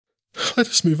let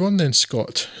us move on then,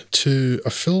 Scott, to a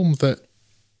film that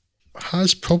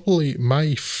has probably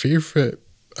my favourite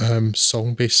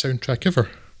song-based soundtrack ever.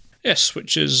 Yes,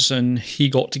 which is in He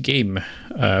Got Game,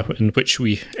 in which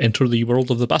we enter the world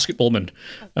of the basketballman,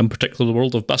 in particular the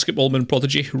world of basketballman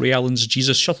prodigy Ray Allen's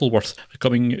Jesus Shuttleworth,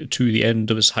 coming to the end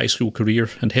of his high school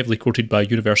career and heavily quoted by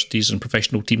universities and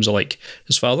professional teams alike.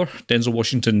 His father, Denzel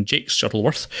Washington Jakes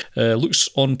Shuttleworth, looks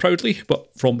on proudly, but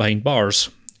from behind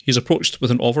bars. He's approached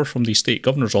with an offer from the state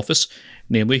governor's office,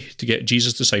 namely to get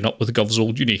Jesus to sign up with the Gov's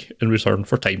Old Uni in return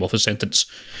for time off his sentence.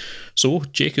 So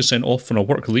Jake is sent off on a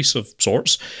work release of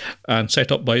sorts and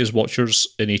set up by his watchers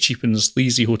in a cheap and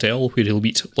sleazy hotel where he'll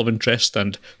meet love interest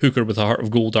and hooker with a heart of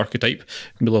gold archetype,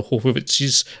 Mila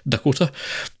Jovovich's Dakota,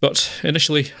 but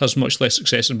initially has much less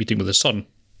success in meeting with his son.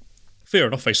 Fair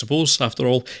enough, I suppose. After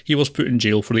all, he was put in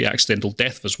jail for the accidental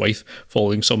death of his wife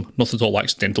following some not at all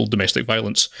accidental domestic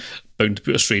violence, bound to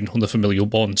put a strain on the familial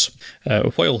bonds.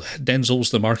 While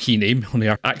Denzel's the marquee name on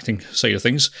the acting side of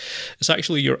things, it's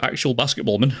actually your actual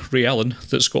basketballman, Ray Allen,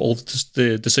 that's got all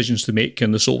the decisions to make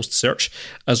and the souls to search,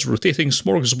 as rotating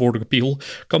smorgasbord of appeal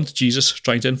come to Jesus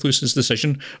trying to influence his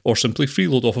decision or simply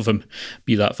freeload off of him,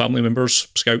 be that family members,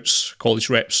 scouts, college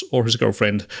reps, or his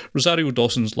girlfriend, Rosario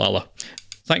Dawson's Lala.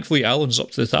 Thankfully, Allen's up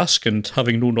to the task, and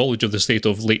having no knowledge of the state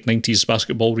of late 90s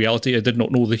basketball reality, I did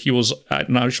not know that he was,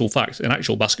 in actual fact, an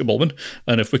actual basketballman,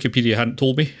 and if Wikipedia hadn't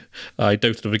told me, I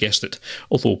doubt I'd have guessed it,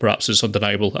 although perhaps his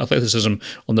undeniable athleticism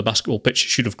on the basketball pitch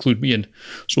should have clued me in.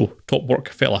 So, top work,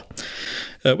 fella.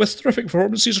 With terrific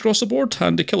performances across the board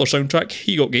and a killer soundtrack,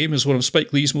 He Got Game is one of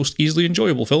Spike Lee's most easily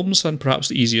enjoyable films and perhaps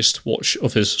the easiest watch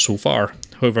of his so far.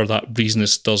 However, that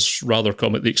breeziness does rather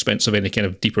come at the expense of any kind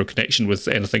of deeper connection with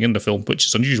anything in the film, which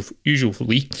is unusual for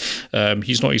Lee.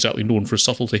 He's not exactly known for his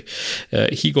subtlety.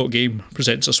 He Got Game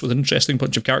presents us with an interesting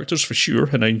bunch of characters for sure,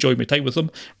 and I enjoyed my time with them,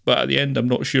 but at the end I'm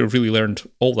not sure I've really learned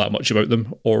all that much about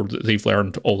them, or that they've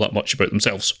learned all that much about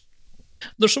themselves.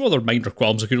 There's some other minor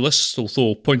qualms I could list,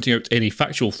 although pointing out any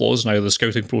factual flaws in either the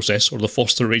scouting process or the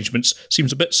foster arrangements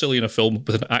seems a bit silly in a film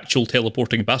with an actual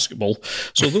teleporting basketball.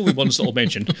 So the only ones that I'll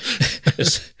mention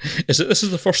is that this is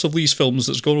the first of Lee's films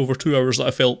that's gone over 2 hours that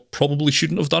I felt probably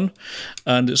shouldn't have done,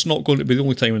 and it's not going to be the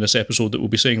only time in this episode that we'll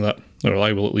be saying that, or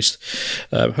I will at least.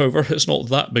 However, it's not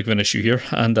that big of an issue here,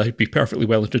 and I'd be perfectly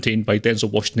well entertained by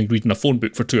Denzel Washington reading a phone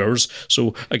book for 2 hours,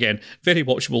 so again, very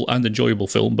watchable and enjoyable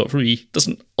film, but for me,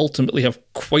 doesn't ultimately have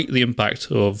quite the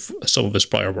impact of some of his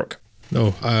prior work.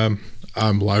 No,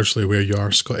 I'm largely where you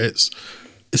are, Scott.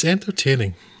 It's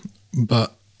entertaining,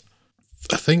 but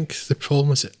I think the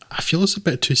problem is I feel it's a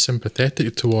bit too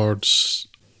sympathetic towards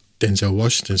Denzel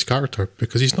Washington's character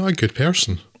because he's not a good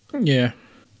person. Yeah.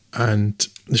 And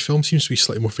the film seems to be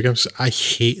slightly more forgiving. I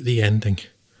hate the ending.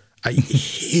 I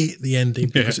hate the ending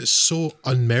because it's so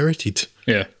unmerited.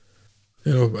 Yeah.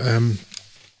 You know,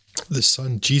 the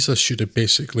son, Jesus, should have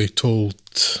basically told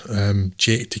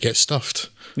Jake to get stuffed.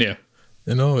 Yeah.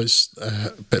 You know,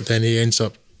 but then he ends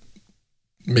up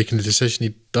making the decision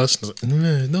he does.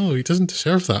 And like, no, he doesn't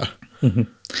deserve that. Mm-hmm.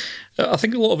 I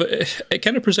think a lot of it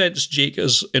kind of presents Jake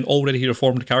as an already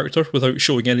reformed character without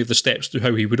showing any of the steps to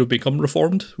how he would have become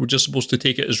reformed. We're just supposed to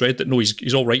take it as read that no,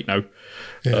 he's all right now.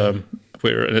 Yeah.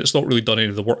 And it's not really done any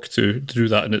of the work to do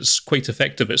that, and it's quite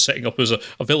effective at setting up as a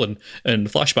villain in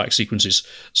flashback sequences.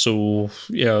 So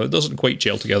yeah, it doesn't quite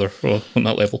gel together on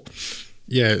that level.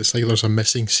 Yeah, it's like there's a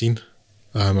missing scene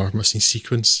or missing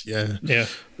sequence. Yeah,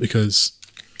 because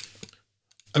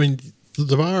I mean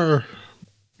there are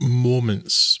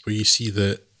moments where you see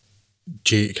that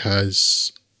Jake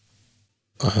has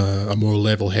a more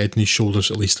level head in his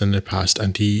shoulders, at least in the past,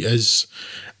 and he is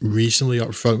reasonably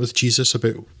upfront with Jesus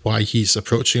about why he's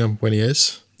approaching him when he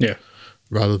is. Yeah.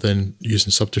 Rather than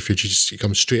using subterfuge, he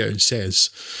comes straight out and says.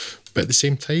 But at the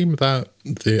same time, that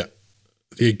the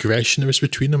aggression that was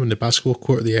between them in the basketball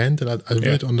court at the end, and I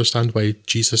really don't understand why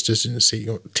Jesus doesn't say,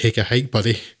 take a hike,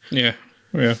 buddy. Yeah.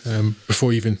 Yeah.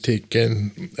 Before even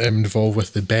getting involved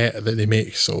with the bet that they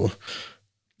make. So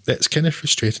it's kind of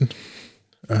frustrating.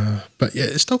 But yeah,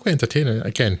 it's still quite entertaining.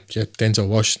 Again, yeah, Denzel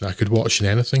Washington, I could watch in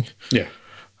anything. Yeah.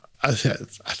 I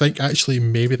think actually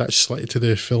maybe that's slightly to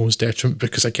the film's detriment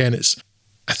because again,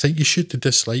 I think you should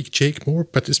dislike Jake more,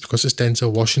 but it's because it's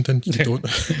Denzel Washington. You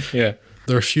don't. Yeah.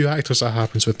 There are a few actors that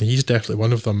happens with, and he's definitely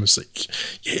one of them. It's like,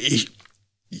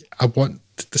 I want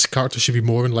this character should be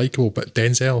more unlikable, but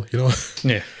Denzel, you know.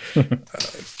 Yeah.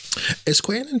 It's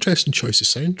quite an interesting choice of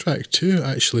soundtrack too.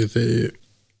 Actually,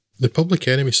 the Public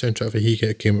Enemy soundtrack for He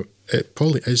Got Game, it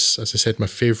probably is, as I said, my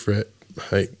favourite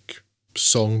like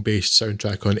song-based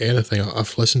soundtrack on anything.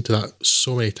 I've listened to that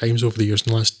so many times over the years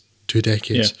in the last 2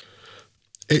 decades.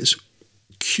 Yeah. It's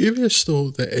curious, though,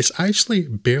 that it's actually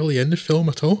barely in the film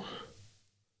at all.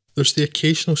 There's the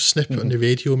occasional snippet on the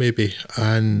radio, maybe,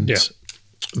 and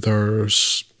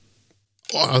there's,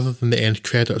 other than the end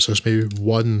credits, there's maybe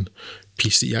one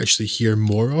piece that you actually hear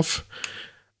more of,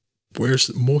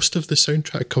 whereas most of the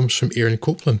soundtrack comes from Aaron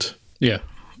Copland. Yeah.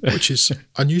 Which is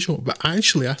unusual, but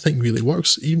actually I think really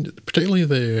works, even particularly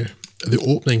the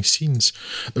opening scenes.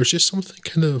 There's just something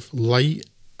kind of light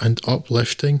and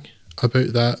uplifting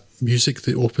about that music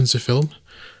that opens the film.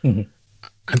 Mm-hmm.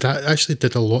 And that actually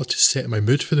did a lot to set my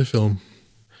mood for the film.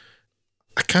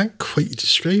 I can't quite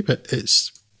describe it.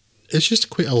 It's just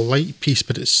quite a light piece,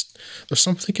 but there's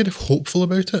something kind of hopeful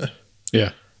about it.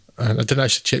 Yeah. And I didn't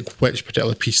actually check which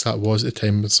particular piece that was at the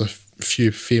time. There's a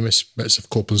few famous bits of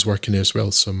Copland's work in there as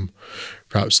well, some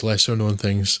perhaps lesser known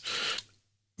things.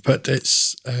 But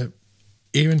it's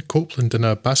Aaron Copland in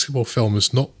a basketball film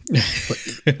is not like,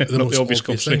 the most obvious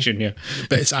combination, yeah.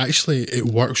 But it's actually, it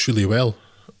works really well.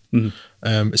 Mm.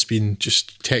 It's been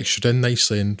just textured in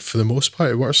nicely, and for the most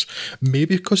part it works.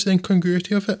 Maybe because of the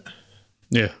incongruity of it.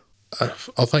 Yeah.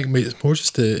 I think it's more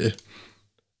just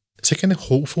it's a kind of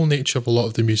hopeful nature of a lot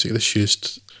of the music that's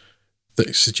used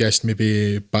that suggests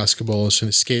maybe basketball is an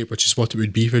escape, which is what it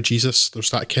would be for Jesus.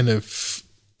 There's that kind of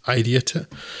idea to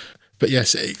it. But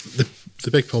yes,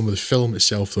 the big problem with the film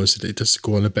itself, though, is that it does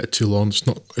go on a bit too long.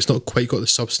 It's not quite got the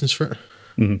substance for it.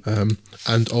 Mm-hmm.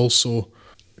 And also,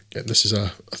 this is a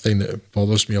thing that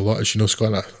bothers me a lot, as you know,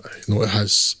 Scott. I know it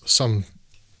has some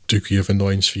degree of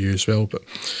annoyance for you as well, but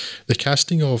the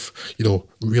casting of,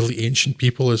 really ancient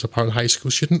people as a part of high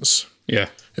school students. Yeah.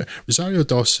 Rosario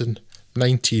Dawson,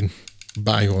 19,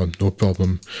 bang on, no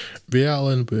problem. Ray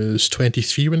Allen was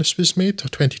 23 when this was made, or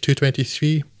 22,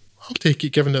 23. I'll take it,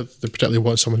 given that they particularly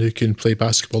want someone who can play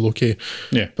basketball, okay.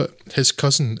 Yeah. But his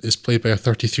cousin is played by a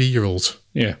 33-year-old.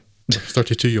 Yeah.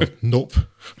 32-year-old. Nope.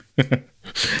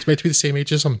 It's meant to be the same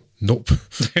age as him. Nope.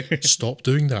 Stop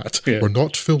doing that. Yeah. We're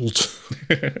not fooled.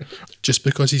 Just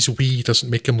because he's wee doesn't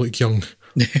make him look young.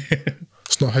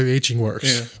 It's not how aging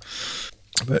works.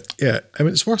 Yeah. But yeah, I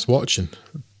mean, it's worth watching.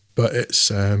 But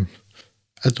it's, I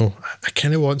don't know, I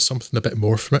kind of want something a bit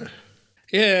more from it.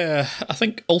 Yeah, I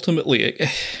think ultimately,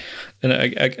 and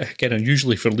again,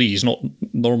 unusually for Lee, he's not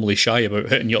normally shy about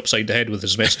hitting you upside the head with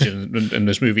his message in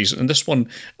his movies. And this one,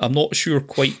 I'm not sure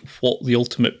quite what the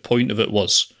ultimate point of it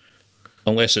was,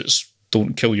 unless it's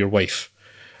don't kill your wife.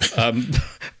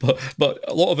 But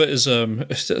a lot of it is,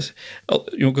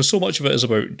 because so much of it is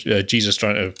about Jesus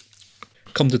trying to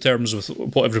come to terms with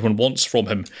what everyone wants from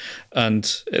him,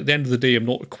 and at the end of the day, I'm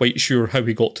not quite sure how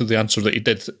he got to the answer that he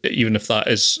did, even if that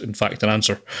is in fact an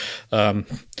answer. I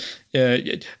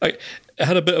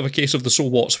had a bit of a case of the so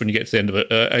what's when you get to the end of it.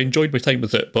 I enjoyed my time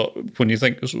with it, but when you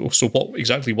think, so what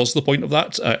exactly was the point of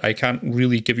that? I can't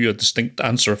really give you a distinct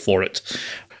answer for it.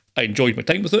 I enjoyed my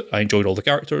time with it. I enjoyed all the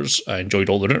characters. I enjoyed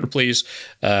all their interplays.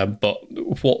 But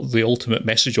what the ultimate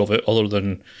message of it, other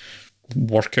than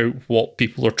work out what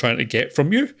people are trying to get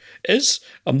from you, is,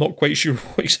 I'm not quite sure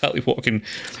exactly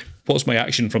what's my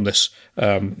action from this.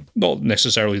 Not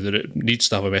necessarily that it needs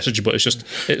to have a message, but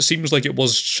it seems like it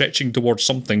was stretching towards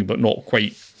something but not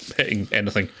quite hitting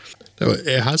anything. Now,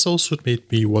 it has also made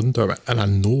me wonder, and I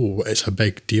know it's a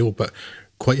big deal, but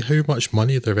quite how much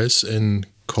money there is in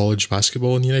college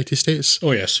basketball in the United States.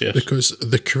 Oh yes. Because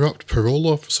the corrupt parole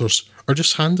officers are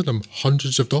just handing them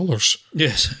hundreds of dollars.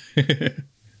 Yes.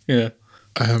 Yeah.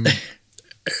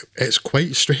 It's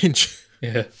quite strange.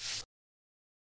 Yeah.